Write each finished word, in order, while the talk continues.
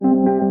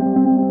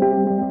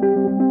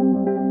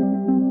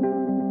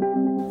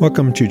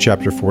Welcome to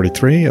Chapter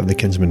 43 of the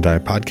Kinsmen Die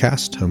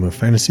podcast, home of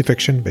fantasy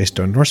fiction based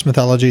on Norse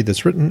mythology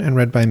that's written and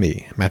read by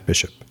me, Matt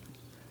Bishop.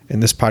 In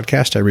this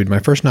podcast, I read my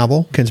first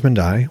novel, Kinsmen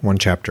Die, one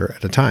chapter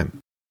at a time.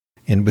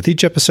 And with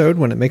each episode,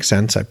 when it makes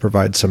sense, I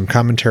provide some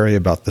commentary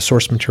about the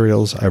source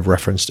materials I've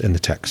referenced in the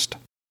text.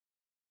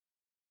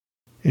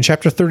 In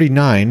Chapter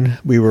 39,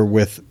 we were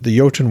with the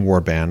Jotun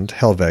warband,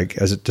 Helveg,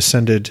 as it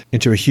descended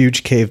into a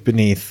huge cave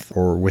beneath,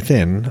 or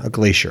within, a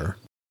glacier.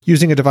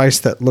 Using a device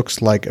that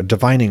looks like a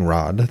divining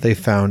rod, they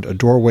found a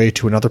doorway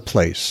to another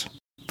place.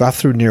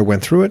 Vafthrûdnir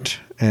went through it,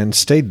 and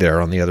stayed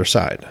there on the other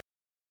side.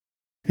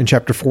 In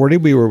Chapter 40,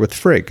 we were with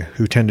Frigg,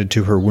 who tended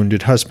to her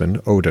wounded husband,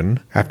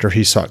 Odin, after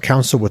he sought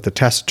counsel with the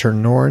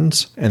taciturn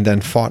Norns, and then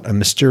fought a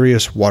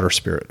mysterious water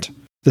spirit.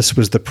 This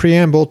was the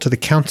preamble to the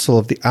council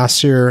of the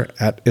Aesir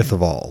at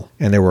Ithavoll,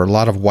 and there were a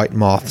lot of white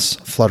moths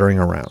fluttering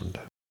around.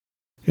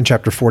 In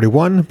Chapter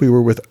 41, we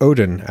were with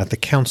Odin at the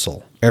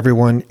council.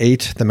 Everyone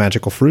ate the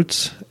magical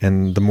fruits,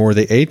 and the more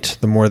they ate,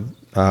 the more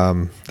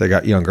they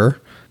got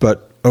younger.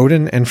 But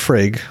Odin and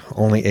Frigg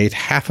only ate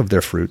half of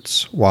their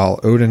fruits,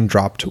 while Odin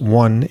dropped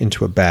one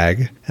into a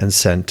bag and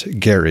sent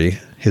Geri,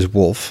 his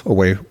wolf,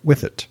 away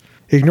with it.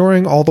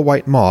 Ignoring all the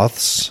white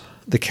moths,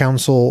 the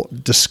council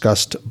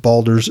discussed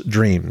Baldur's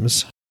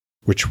dreams,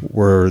 which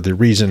were the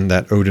reason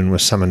that Odin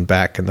was summoned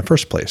back in the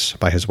first place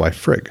by his wife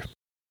Frigg.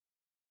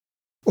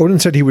 Odin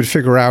said he would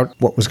figure out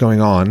what was going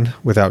on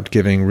without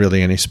giving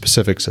really any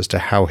specifics as to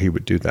how he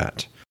would do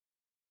that.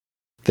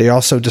 They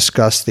also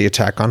discussed the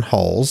attack on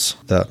Halls,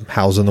 the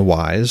Hows and the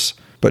Wise,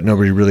 but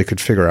nobody really could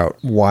figure out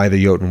why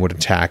the Jotun would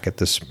attack at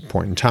this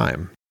point in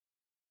time.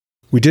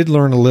 We did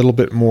learn a little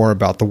bit more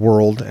about the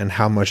world and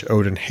how much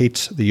Odin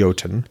hates the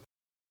Jotun,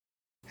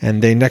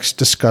 and they next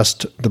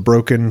discussed the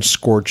broken,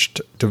 scorched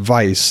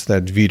device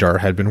that Vidar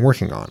had been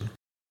working on.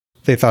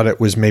 They thought it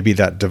was maybe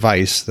that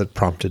device that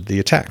prompted the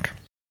attack.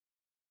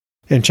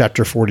 In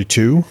Chapter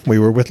 42, we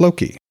were with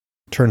Loki.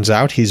 Turns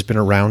out he's been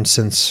around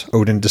since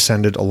Odin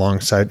descended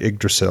alongside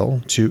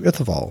Yggdrasil to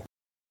Ithavoll.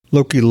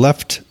 Loki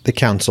left the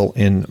council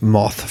in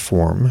moth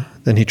form,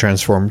 then he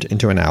transformed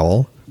into an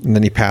owl, and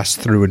then he passed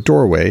through a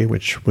doorway,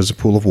 which was a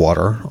pool of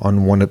water,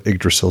 on one of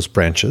Yggdrasil's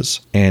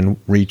branches, and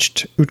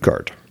reached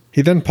Utgard.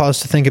 He then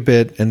paused to think a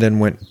bit, and then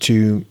went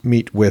to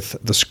meet with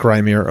the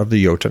Skrymir of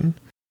the Jotun.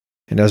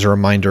 And as a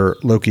reminder,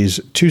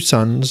 Loki's two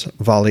sons,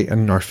 Vali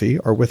and Narfi,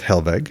 are with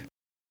Helveg.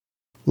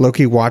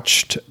 Loki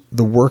watched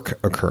the work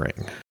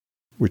occurring,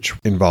 which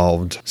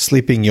involved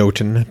sleeping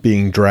Jotun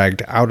being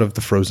dragged out of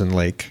the frozen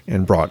lake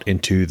and brought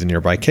into the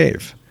nearby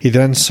cave. He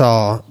then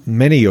saw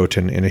many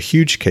Jotun in a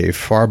huge cave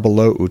far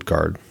below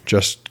Utgard,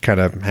 just kind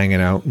of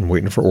hanging out and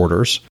waiting for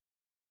orders.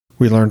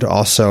 We learned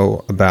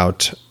also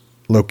about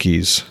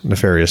Loki's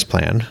nefarious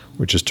plan,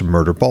 which is to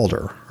murder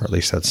Baldur, or at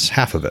least that's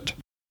half of it.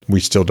 We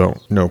still don't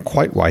know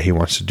quite why he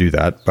wants to do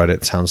that, but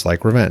it sounds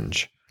like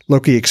revenge.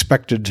 Loki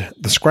expected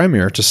the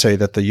Skrymir to say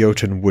that the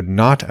Jotun would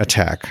not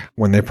attack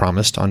when they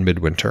promised on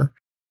Midwinter,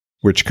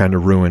 which kind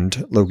of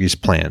ruined Loki's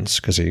plans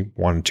because he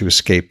wanted to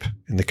escape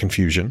in the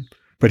confusion.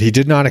 But he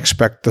did not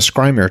expect the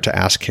Skrymir to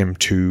ask him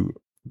to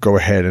go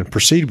ahead and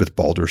proceed with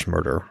Baldur's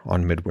murder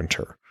on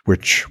Midwinter,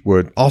 which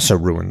would also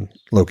ruin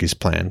Loki's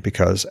plan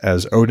because,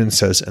 as Odin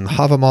says in the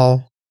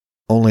Havamal,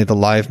 only the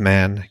live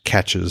man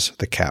catches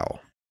the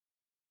cow.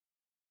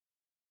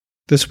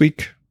 This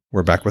week,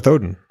 we're back with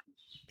Odin,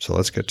 so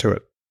let's get to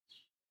it.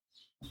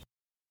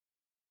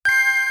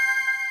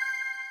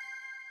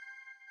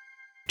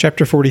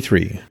 Chapter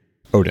 43,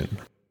 Odin.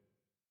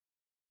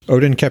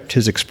 Odin kept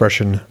his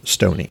expression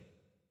stony.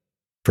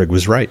 Frigg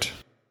was right.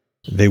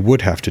 They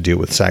would have to deal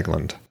with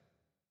Sagland.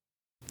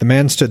 The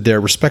man stood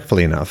there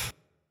respectfully enough.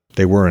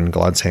 They were in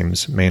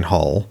Gladsheim's main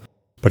hall,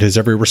 but his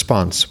every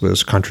response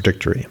was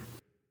contradictory.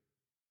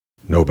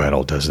 "No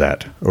battle does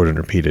that," Odin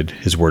repeated,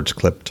 his words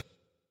clipped.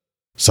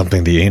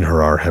 "Something the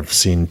Einherjar have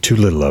seen too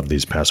little of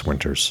these past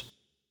winters."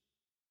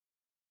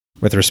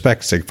 "With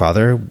respect,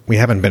 Sigfather, we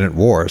haven't been at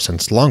war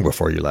since long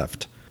before you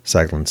left,"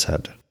 Sagland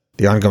said.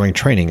 "The ongoing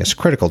training is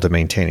critical to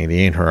maintaining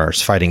the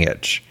Einherjar's fighting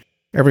edge.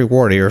 Every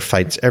warrior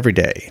fights every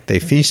day. They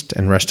feast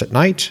and rest at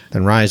night,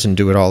 then rise and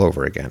do it all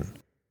over again.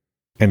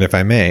 And if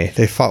I may,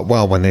 they fought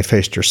well when they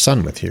faced your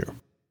son with you."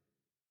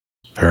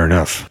 "Fair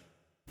enough.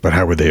 But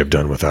how would they have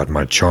done without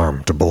my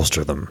charm to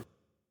bolster them?"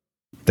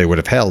 "They would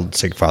have held,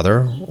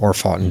 Sigfather, or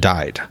fought and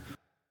died.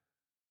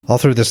 All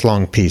through this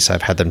long peace,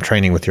 I've had them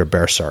training with your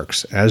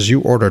Berserks, as you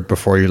ordered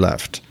before you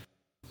left.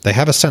 They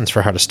have a sense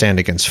for how to stand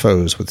against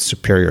foes with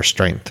superior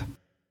strength."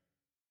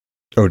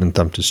 Odin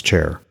thumped his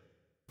chair.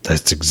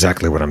 "That's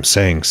exactly what I'm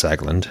saying,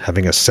 Sagland.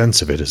 Having a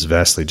sense of it is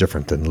vastly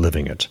different than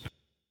living it.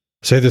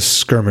 Say this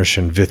skirmish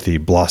in Vithi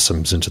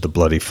blossoms into the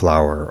bloody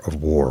flower of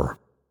war.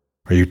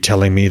 Are you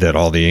telling me that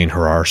all the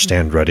Einherjar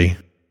stand ready?"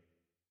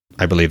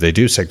 "I believe they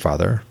do,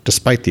 Sigfather,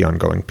 despite the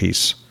ongoing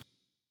peace."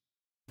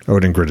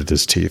 Odin gritted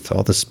his teeth.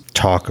 All this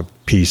talk of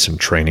peace and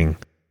training.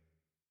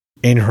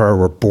 Einherjar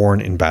were born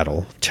in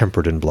battle,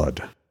 tempered in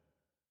blood.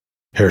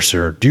 "Herr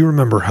Sir, do you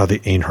remember how the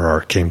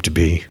Einherjar came to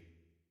be?"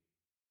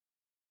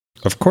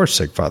 "Of course,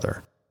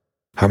 Sigfather.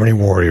 How many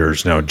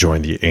warriors now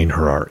join the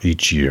Einherjar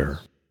each year?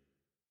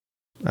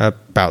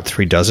 About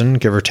 36,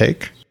 give or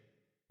take.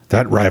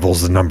 That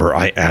rivals the number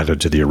I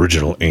added to the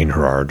original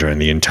Einherjar during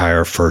the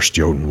entire First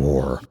Jotun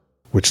War,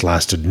 which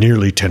lasted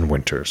nearly 10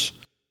 winters.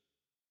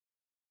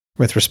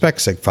 With respect,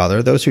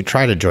 Sigfather, those who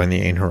try to join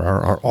the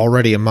Einherjar are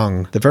already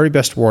among the very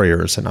best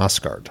warriors in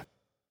Asgard.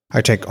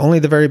 I take only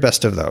the very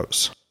best of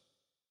those.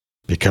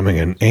 Becoming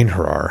an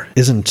Einherjar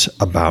isn't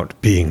about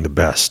being the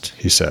best,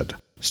 he said,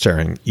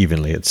 staring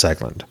evenly at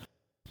Sagland.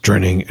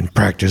 Training and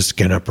practice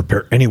cannot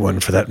prepare anyone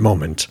for that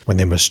moment when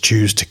they must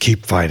choose to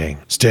keep fighting,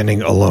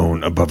 standing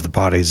alone above the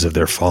bodies of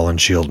their fallen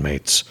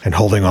shieldmates, and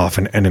holding off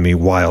an enemy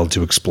wild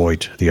to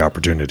exploit the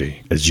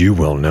opportunity, as you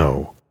well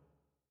know.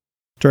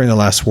 During the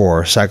last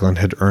war, Sagland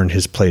had earned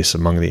his place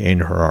among the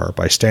Einherjar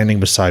by standing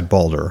beside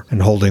Balder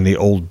and holding the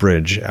old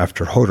bridge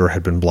after Hodor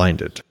had been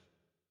blinded,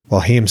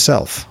 while he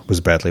himself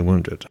was badly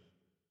wounded.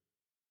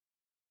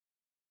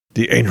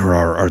 The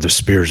Einherjar are the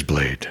spear's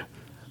blade.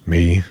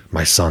 Me,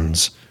 my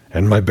sons,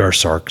 and my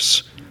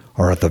Berserks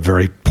are at the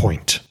very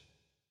point,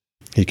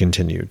 he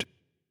continued.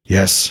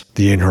 Yes,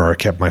 the Einherjar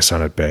kept my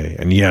son at bay,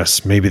 and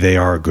yes, maybe they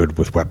are good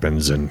with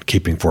weapons and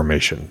keeping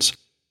formations.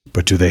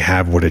 But do they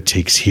have what it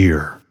takes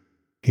here?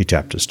 He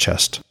tapped his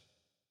chest.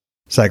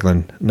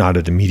 Sagland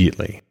nodded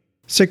immediately.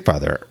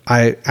 Sigfather,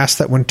 I ask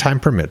that when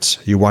time permits,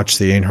 you watch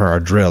the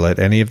Einherjar drill at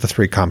any of the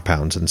 3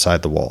 compounds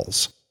inside the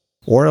walls.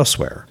 Or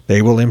elsewhere.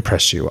 They will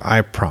impress you,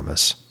 I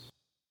promise.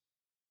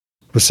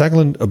 Was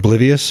Sagland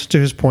oblivious to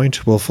his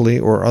point, willfully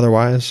or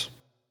otherwise?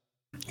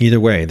 Either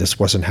way, this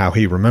wasn't how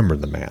he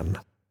remembered the man.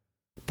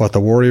 But the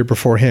warrior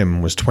before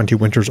him was 20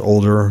 winters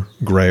older,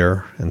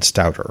 grayer, and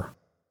stouter.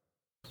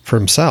 For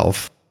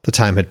himself, the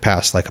time had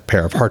passed like a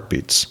pair of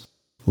heartbeats.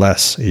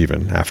 Less,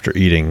 even, after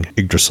eating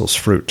Yggdrasil's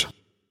fruit.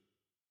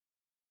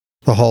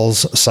 The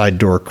hall's side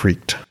door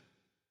creaked.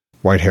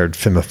 White-haired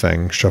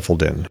Fimafeng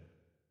shuffled in.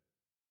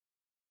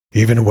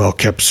 Even a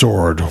well-kept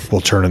sword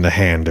will turn in the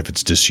hand if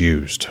it's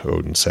disused,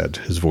 Odin said,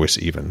 his voice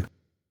even.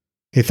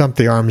 He thumped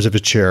the arms of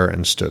his chair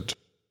and stood.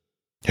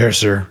 Here,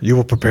 sir, you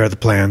will prepare the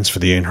plans for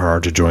the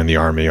Einherjar to join the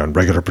army on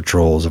regular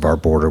patrols of our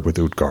border with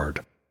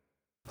Utgard.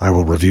 I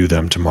will review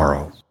them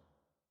tomorrow.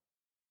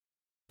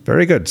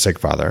 Very good,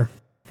 Sigfather.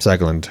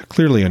 Sagland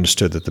clearly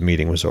understood that the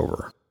meeting was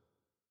over.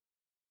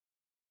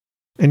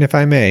 And if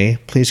I may,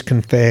 please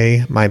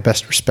convey my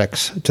best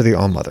respects to the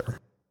Allmother.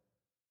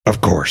 Of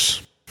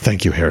course.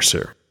 Thank you, Herr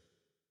Sir.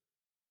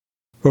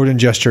 Odin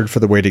gestured for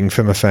the waiting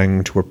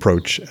Fimafeng to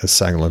approach as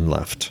Sagland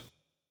left.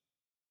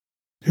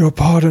 Your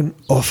pardon,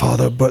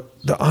 Allfather,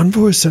 but the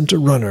envoy sent a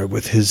runner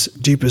with his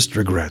deepest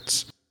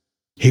regrets.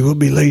 He will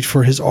be late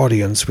for his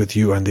audience with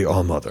you and the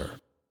Allmother.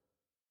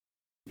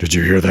 Did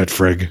you hear that,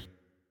 Frigg?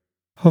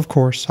 Of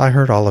course, I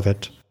heard all of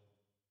it.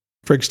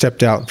 Frigg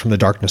stepped out from the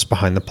darkness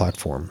behind the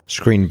platform,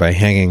 screened by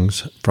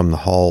hangings from the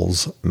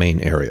hall's main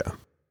area.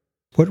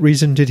 What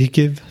reason did he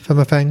give,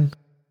 Fimafeng?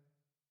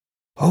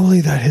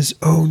 Only that his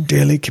own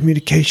daily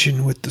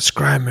communication with the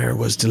Skrymir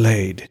was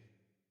delayed.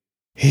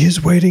 He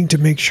is waiting to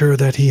make sure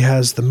that he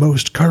has the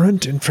most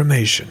current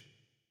information.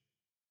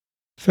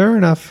 Fair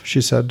enough,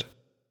 she said.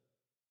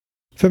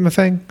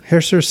 Fimafeng,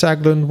 Herr Sir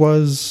Sagland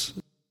was...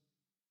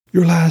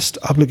 Your last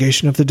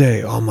obligation of the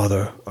day,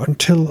 Allmother,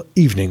 until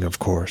evening, of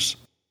course.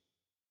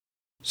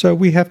 So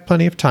we have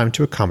plenty of time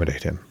to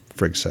accommodate him,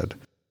 Frigg said.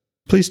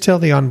 Please tell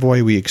the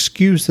envoy we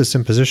excuse this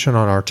imposition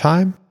on our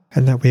time,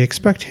 and that we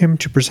expect him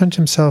to present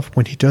himself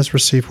when he does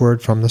receive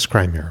word from the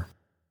Skrymir.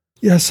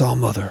 Yes,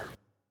 Allmother.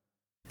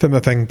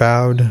 Fimafeng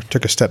bowed,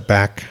 took a step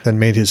back, then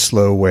made his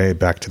slow way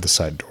back to the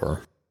side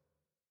door.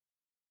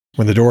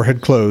 When the door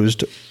had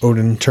closed,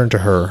 Odin turned to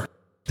her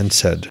and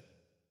said,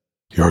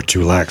 You're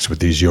too lax with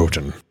these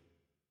Jotun.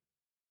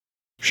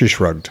 She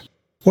shrugged.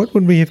 What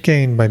would we have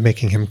gained by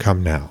making him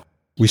come now?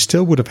 We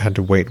still would have had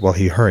to wait while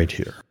he hurried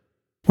here.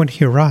 When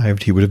he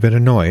arrived, he would have been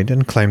annoyed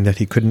and claimed that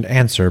he couldn't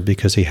answer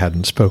because he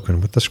hadn't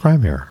spoken with the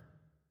Skrymir,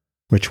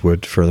 which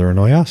would further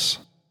annoy us.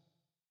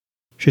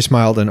 She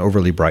smiled an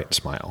overly bright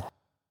smile.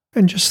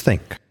 And just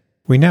think,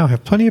 we now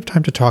have plenty of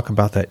time to talk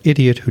about that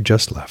idiot who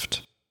just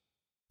left.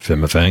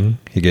 Fimafeng,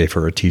 he gave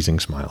her a teasing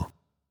smile.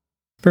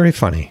 Very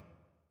funny.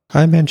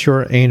 I meant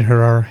your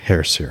Einherjar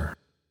Herr Sir.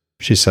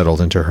 She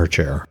settled into her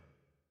chair.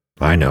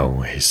 I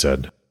know, he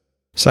said.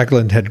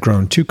 Sagland had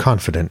grown too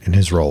confident in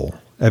his role,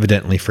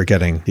 evidently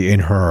forgetting the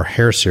Einherjar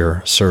Herr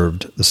Sir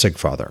served the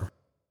Sigfather.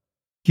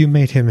 You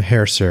made him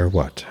Herr Sir,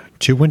 what,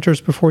 2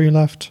 winters before you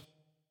left?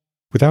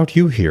 Without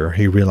you here,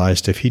 he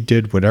realized if he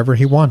did whatever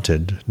he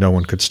wanted, no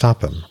one could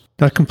stop him.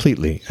 Not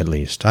completely, at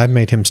least. I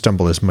made him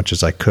stumble as much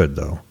as I could,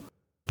 though.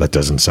 That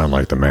doesn't sound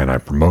like the man I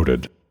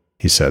promoted,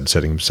 he said,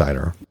 sitting beside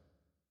her.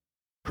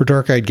 Her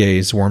dark-eyed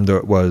gaze, warm though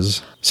it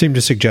was, seemed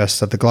to suggest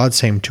that the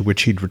Gladsheim to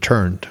which he'd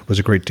returned was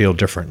a great deal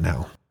different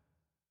now.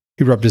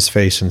 He rubbed his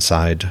face and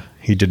sighed.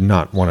 He did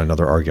not want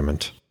another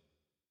argument.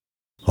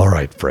 All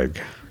right, Frigg.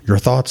 Your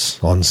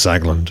thoughts on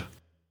Sagland?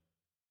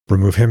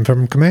 Remove him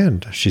from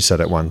command, she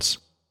said at once.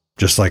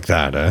 Just like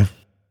that, eh?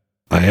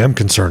 I am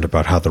concerned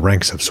about how the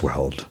ranks have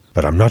swelled,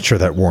 but I'm not sure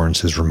that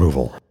warrants his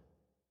removal.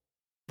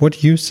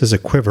 What use is a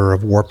quiver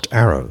of warped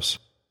arrows?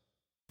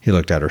 He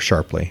looked at her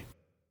sharply.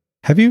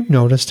 Have you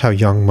noticed how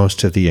young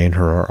most of the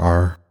Einherjar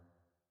are?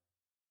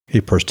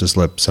 He pursed his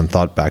lips and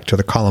thought back to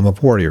the column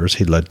of warriors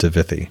he'd led to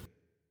Vithi.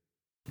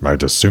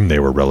 I'd assume they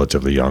were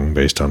relatively young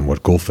based on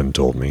what Gulfin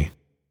told me.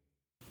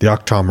 The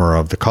Octomer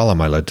of the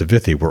column I led to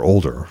Vithi were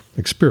older,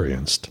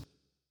 experienced.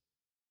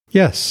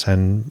 Yes,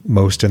 and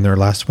most in their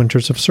last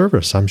winters of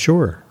service, I'm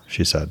sure,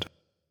 she said.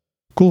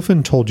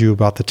 Gulfin told you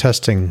about the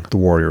testing the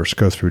warriors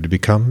go through to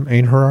become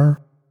Einherjar?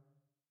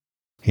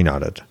 He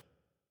nodded.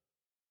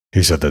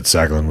 He said that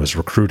Saglin was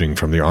recruiting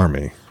from the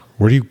army.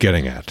 What are you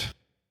getting at?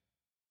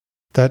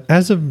 That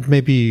as of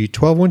maybe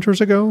 12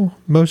 winters ago,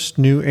 most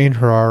new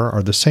Einherjar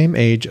are the same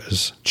age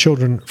as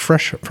children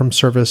fresh from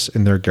service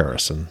in their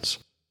garrisons.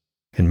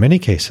 In many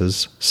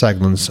cases,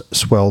 Saglins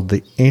swelled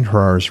the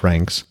Einherjar's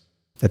ranks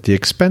at the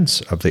expense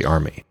of the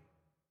army.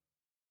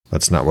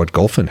 That's not what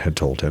Gulfin had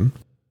told him.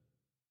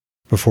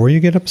 Before you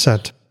get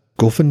upset,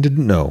 Gulfin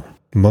didn't know.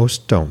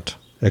 Most don't,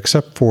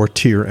 except for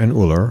Tyr and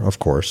Ullr, of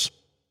course.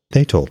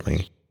 They told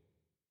me.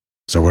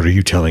 So what are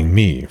you telling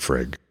me,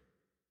 Frigg?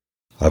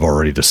 I've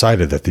already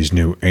decided that these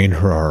new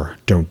Einherjar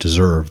don't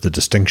deserve the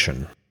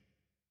distinction.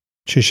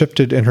 She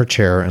shifted in her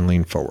chair and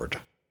leaned forward.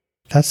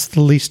 That's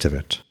the least of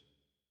it.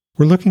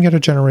 We're looking at a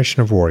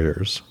generation of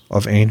warriors,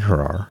 of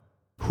Einherjar,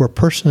 who are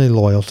personally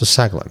loyal to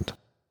Saglin,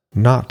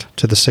 not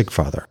to the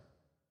Sigfather.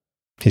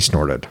 He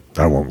snorted.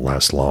 That won't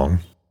last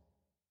long.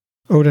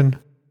 Odin,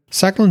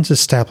 Saglin's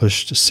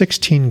established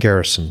 16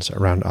 garrisons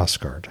around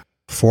Asgard,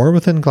 4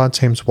 within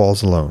Gladsheim's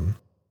walls alone,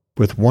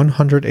 with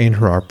 100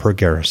 Einherjar per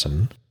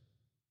garrison.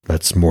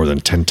 That's more than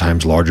 10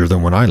 times larger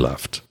than when I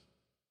left.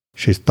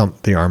 She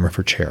thumped the arm of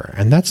her chair,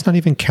 and that's not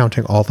even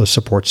counting all the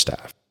support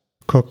staff.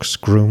 Cooks,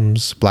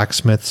 grooms,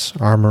 blacksmiths,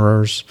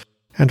 armorers,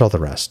 and all the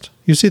rest.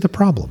 You see the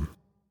problem.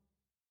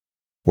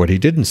 What he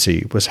didn't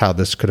see was how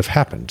this could have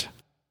happened.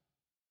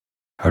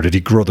 How did he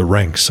grow the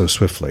ranks so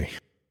swiftly?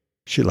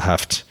 She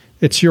laughed.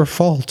 It's your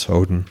fault,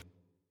 Odin.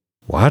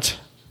 What?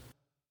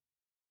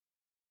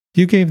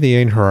 You gave the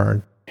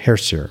Einherjar,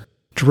 Hersir,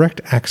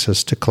 direct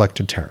access to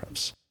collected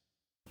tariffs.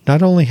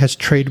 Not only has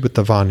trade with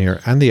the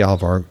Vanir and the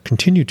Alvar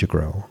continued to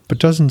grow, but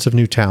dozens of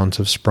new towns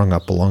have sprung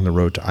up along the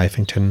road to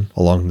Ifington,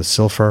 along the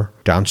Silfur,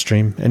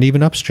 downstream, and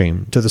even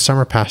upstream to the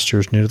summer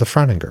pastures near the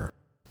Franninger.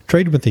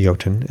 Trade with the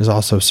Jotun is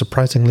also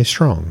surprisingly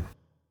strong.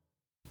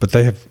 But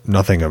they have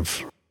nothing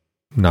of...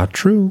 Not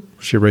true.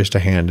 She raised a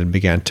hand and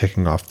began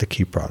ticking off the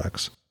key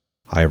products.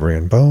 Ivory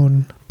and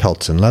bone,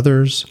 pelts and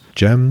leathers,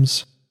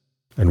 gems.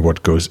 And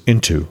what goes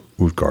into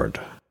Utgard?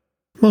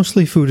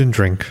 Mostly food and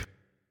drink.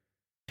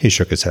 He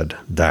shook his head.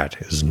 That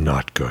is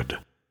not good.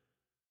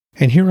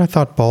 And here I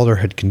thought Balder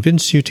had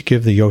convinced you to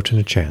give the Jotun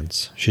a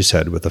chance, she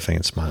said with a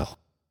faint smile.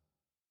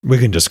 We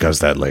can discuss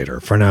that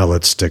later. For now,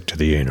 let's stick to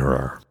the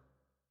Einherjar.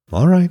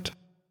 All right.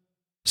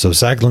 So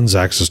Saglin's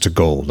access to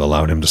gold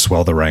allowed him to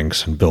swell the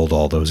ranks and build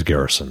all those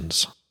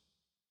garrisons.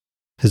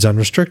 His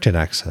unrestricted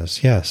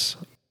access, yes.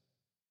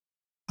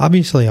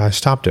 Obviously, I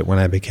stopped it when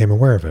I became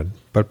aware of it,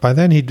 but by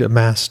then he'd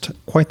amassed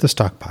quite the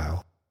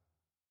stockpile.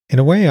 In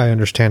a way, I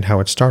understand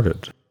how it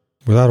started.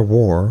 Without a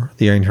war,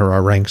 the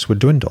Einherjar ranks would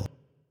dwindle.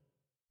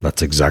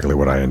 That's exactly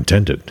what I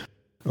intended,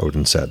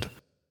 Odin said.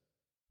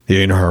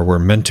 The Einherjar were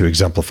meant to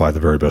exemplify the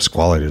very best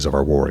qualities of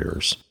our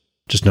warriors.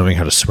 Just knowing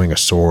how to swing a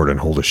sword and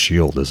hold a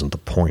shield isn't the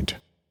point.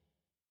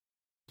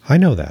 I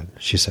know that,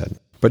 she said,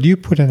 but you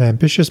put an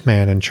ambitious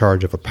man in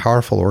charge of a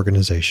powerful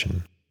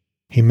organization.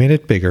 He made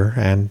it bigger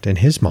and, in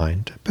his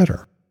mind,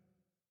 better.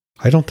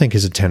 I don't think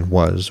his intent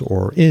was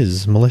or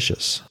is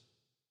malicious.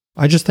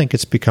 I just think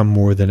it's become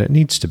more than it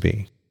needs to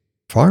be.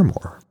 Far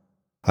more.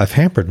 I've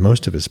hampered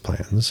most of his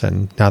plans,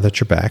 and now that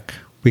you're back,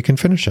 we can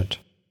finish it.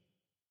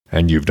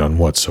 And you've done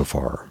what so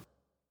far?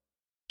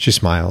 She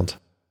smiled.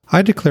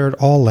 I declared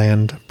all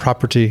land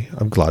property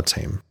of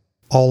Gladsheim.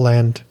 All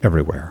land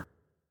everywhere.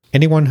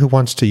 Anyone who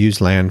wants to use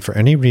land for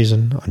any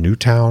reason, a new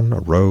town, a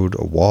road,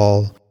 a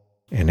wall,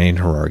 an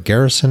Einherjar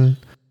garrison,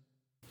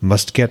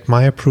 must get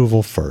my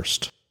approval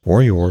first,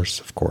 or yours,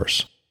 of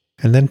course,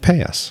 and then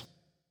pay us.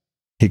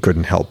 He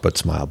couldn't help but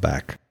smile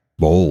back.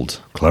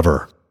 Bold,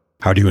 clever.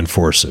 How do you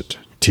enforce it?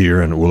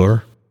 Tyr and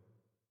Ullr?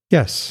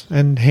 Yes,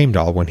 and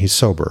Heimdall when he's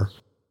sober.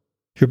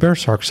 Your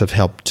Bersarks have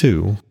helped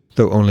too,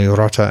 though only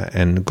Rota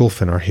and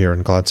Gulfin are here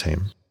in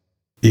Gladsheim.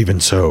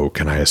 Even so,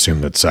 can I assume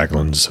that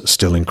Saglin's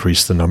still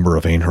increase the number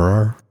of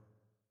Einherjar?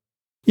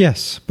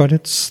 Yes, but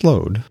it's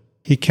slowed.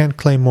 He can't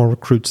claim more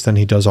recruits than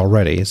he does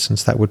already,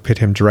 since that would pit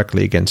him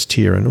directly against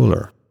Tyr and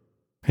Ullr.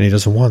 And he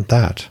doesn't want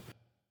that.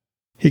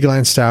 He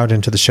glanced out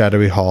into the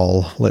shadowy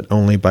hall, lit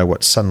only by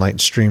what sunlight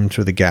streamed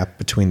through the gap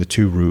between the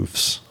two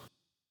roofs.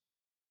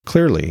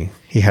 Clearly,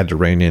 he had to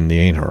rein in the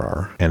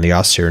Einherjar, and the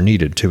Aesir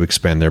needed to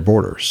expand their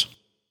borders.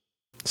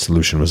 The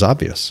solution was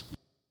obvious.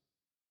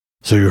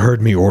 So you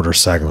heard me order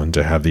Saglin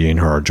to have the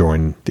Einherjar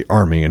join the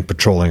army in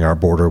patrolling our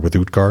border with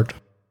Utgard?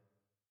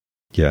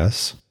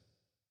 Yes.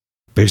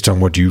 Based on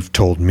what you've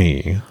told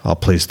me, I'll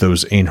place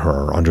those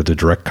Einherjar under the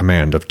direct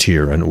command of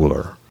Tyr and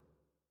Ullr.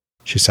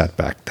 She sat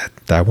back.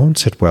 That won't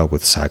sit well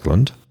with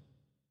Saglin.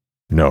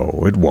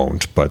 No, it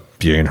won't, but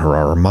the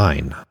Einherjar are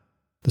mine.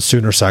 The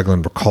sooner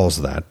Saglund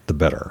recalls that, the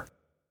better.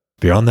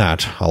 Beyond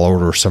that, I'll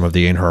order some of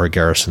the Einherjar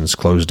garrisons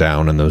closed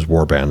down and those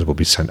warbands will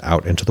be sent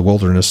out into the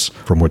wilderness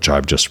from which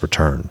I've just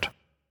returned.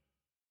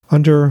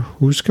 Under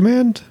whose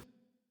command?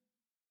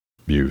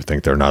 You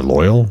think they're not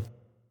loyal?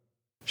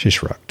 She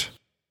shrugged.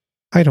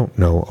 I don't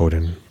know,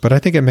 Odin, but I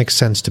think it makes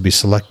sense to be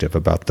selective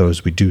about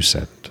those we do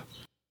send.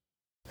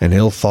 An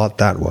ill thought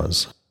that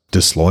was.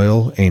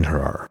 Disloyal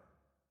Einherjar.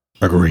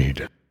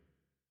 Agreed.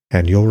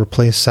 And you'll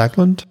replace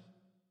Saglund?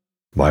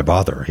 Why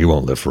bother? He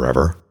won't live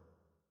forever.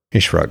 He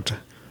shrugged.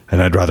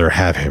 And I'd rather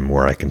have him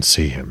where I can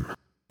see him.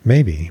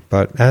 Maybe,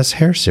 but as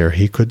Hersir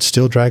he could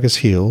still drag his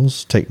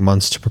heels, take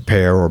months to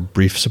prepare or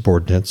brief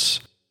subordinates,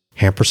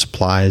 hamper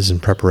supplies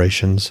and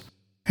preparations,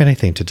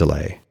 anything to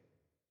delay.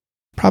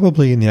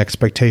 Probably in the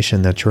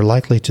expectation that you're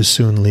likely to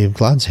soon leave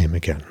Gladsheim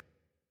again.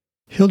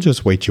 He'll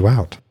just wait you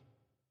out.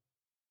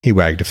 He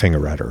wagged a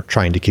finger at her,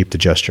 trying to keep the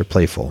gesture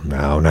playful.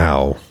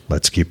 Now,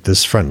 let's keep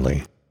this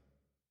friendly.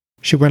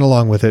 She went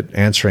along with it,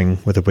 answering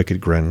with a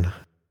wicked grin.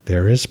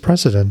 There is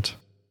precedent.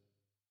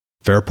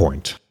 Fair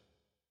point.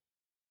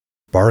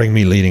 Barring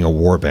me leading a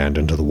warband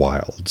into the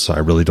wilds, I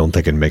really don't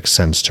think it makes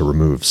sense to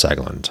remove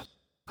Saglund.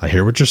 I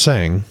hear what you're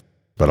saying,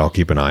 but I'll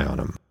keep an eye on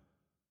him.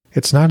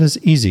 It's not as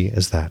easy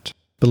as that,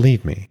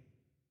 believe me.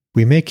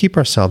 We may keep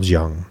ourselves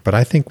young, but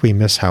I think we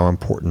miss how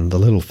important the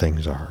little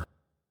things are.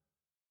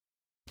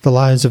 The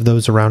lives of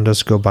those around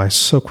us go by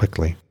so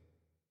quickly.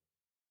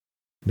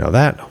 Now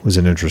that was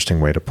an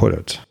interesting way to put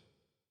it.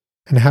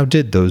 And how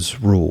did those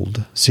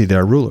ruled see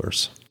their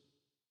rulers?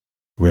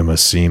 We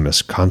must seem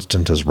as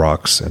constant as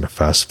rocks in a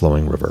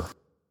fast-flowing river.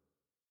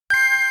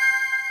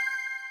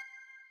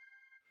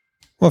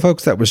 Well,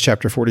 folks, that was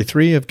chapter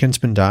 43 of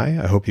Kinsmen Die.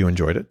 I hope you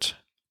enjoyed it.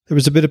 There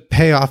was a bit of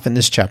payoff in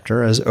this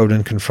chapter as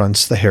Odin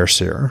confronts the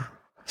Hersir,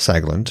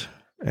 Saglund,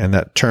 and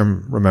that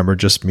term, remember,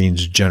 just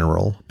means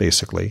general,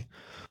 basically.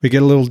 We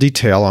get a little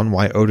detail on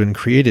why Odin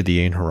created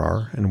the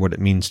Einherjar and what it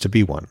means to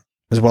be one,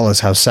 as well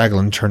as how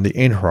Saglund turned the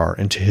Einherjar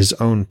into his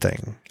own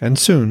thing. And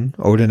soon,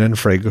 Odin and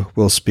Frigg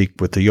will speak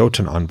with the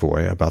Jotun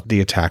envoy about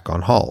the attack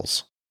on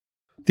Halls.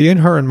 The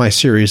Einherjar in my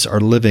series are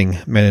living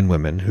men and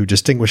women who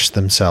distinguish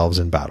themselves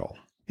in battle.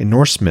 In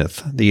Norse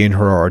myth, the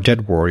Einherjar are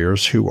dead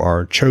warriors who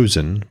are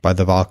chosen by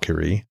the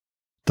Valkyrie,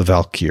 the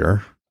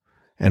Valkyr,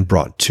 and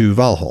brought to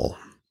Valhall.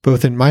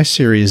 Both in my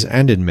series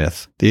and in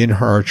myth, the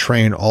Einherjar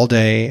train all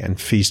day and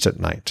feast at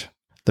night.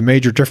 The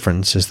major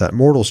difference is that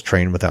mortals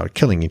train without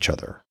killing each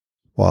other,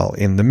 while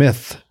in the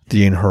myth,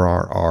 the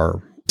Einherjar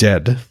are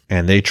dead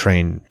and they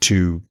train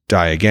to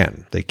die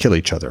again. They kill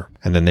each other,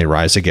 and then they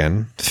rise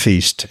again,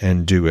 feast,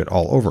 and do it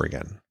all over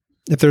again.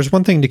 If there's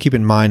one thing to keep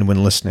in mind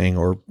when listening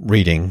or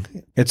reading,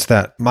 it's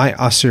that my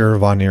Asir,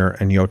 Vanir,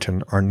 and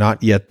Jotun are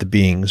not yet the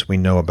beings we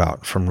know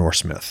about from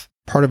Norse myth.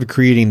 Part of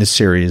creating this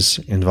series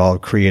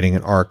involved creating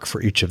an arc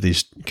for each of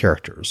these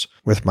characters,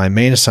 with my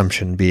main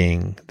assumption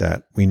being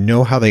that we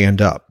know how they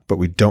end up, but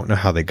we don't know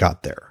how they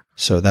got there.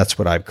 So that's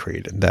what I've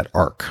created, that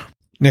arc.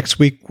 Next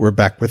week, we're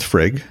back with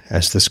Frigg,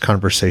 as this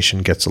conversation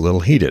gets a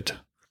little heated.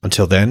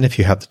 Until then, if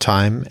you have the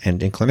time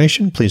and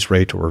inclination, please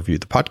rate or review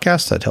the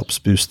podcast. That helps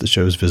boost the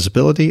show's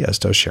visibility, as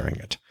does sharing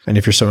it. And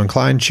if you're so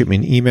inclined, shoot me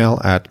an email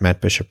at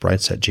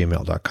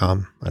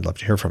mattbishopwrites@gmail.com. I'd love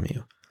to hear from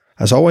you.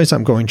 As always,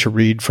 I'm going to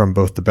read from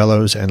both the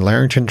Bellows and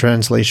Larrington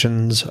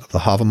translations of the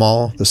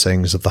Havamal, the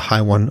sayings of the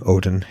High One,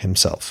 Odin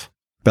himself.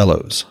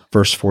 Bellows,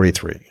 verse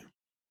 43.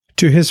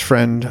 To his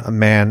friend a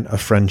man a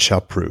friend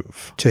shall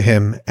prove, to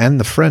him and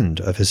the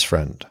friend of his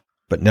friend.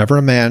 But never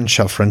a man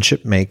shall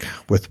friendship make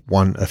with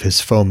one of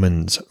his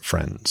foeman's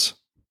friends.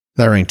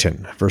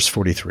 Larrington, verse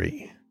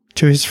 43.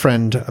 To his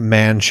friend a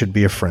man should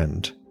be a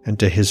friend, and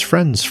to his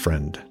friend's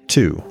friend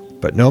too.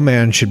 But no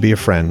man should be a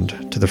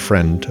friend to the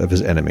friend of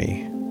his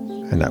enemy.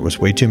 And that was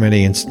way too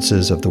many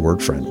instances of the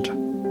word friend.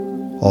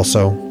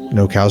 Also,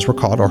 no cows were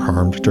caught or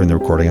harmed during the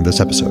recording of this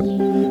episode.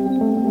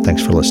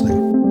 Thanks for listening.